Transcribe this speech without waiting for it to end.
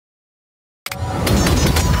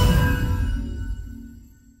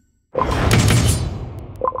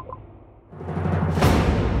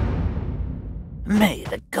May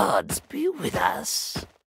the gods be with us.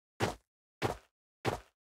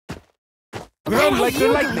 Run like the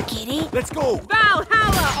lightning! Kitty. Let's go!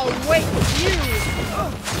 Valhalla awaits you!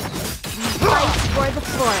 Fight for the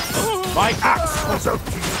forest. My axe calls out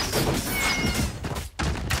to you!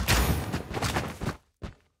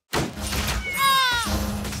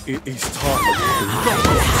 It is time.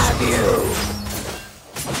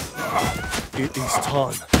 It is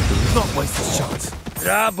time. Do not waste a shot.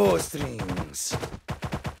 Rabo strings.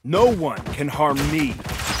 No one can harm me.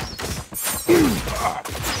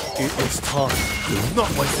 It is time. Do not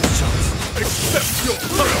waste a shot. Accept your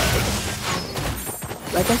punishment.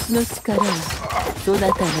 私の力はそ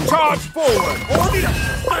なたの Charge forward!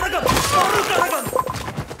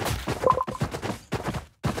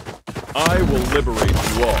 I will liberate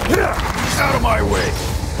you all. Out of my way!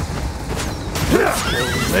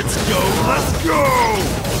 Let's go! Let's go!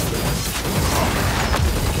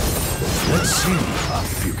 Let's see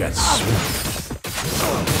if you can swim.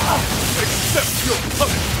 Accept your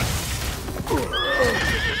punishment!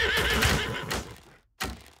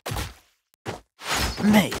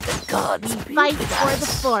 May the gods be Fight with for us. the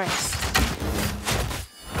forest.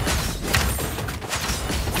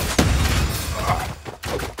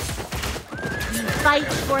 Fight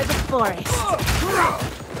for the forest.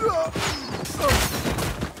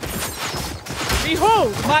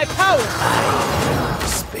 Behold my power!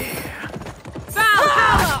 Despair.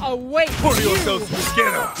 Valhalla awaits Pull you! yourselves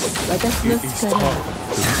together! 私の It is 力は time.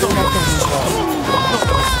 そなた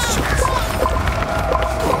の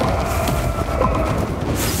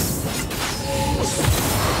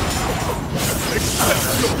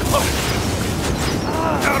Accept your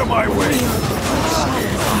punishment! Out of my way! I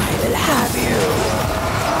will have you.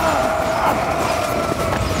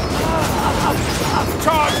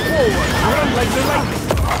 Charge forward! Run like the lightning!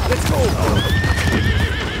 Let's go!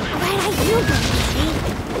 Where are you going, Kitty?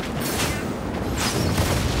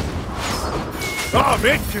 I'm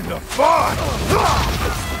itching to fight!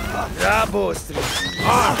 Rabo strings.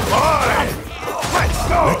 I'm fine! Let's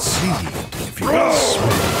go! Let's see if you can swim.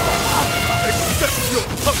 Accept your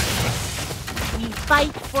punishment! We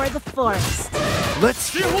fight for the forest. Let's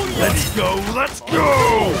go! Let's go!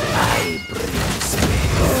 I bring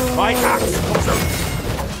despair. My axe comes out!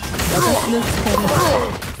 私の力は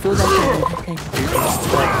そなたの中に It is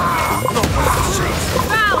time. Not waste a shot.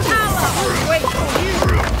 Valhalla awaits you!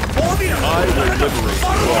 I will liberate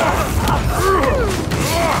you all.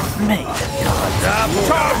 May the gods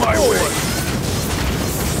Out of my way!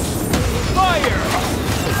 Fire!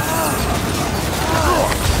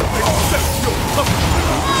 Accept your punishment!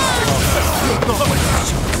 Not waste a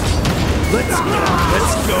shot. Let's go!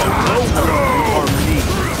 Let's go! Let's go! You are me!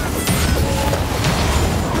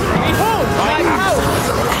 Behold my power!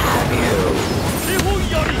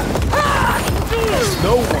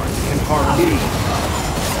 No one can harm me!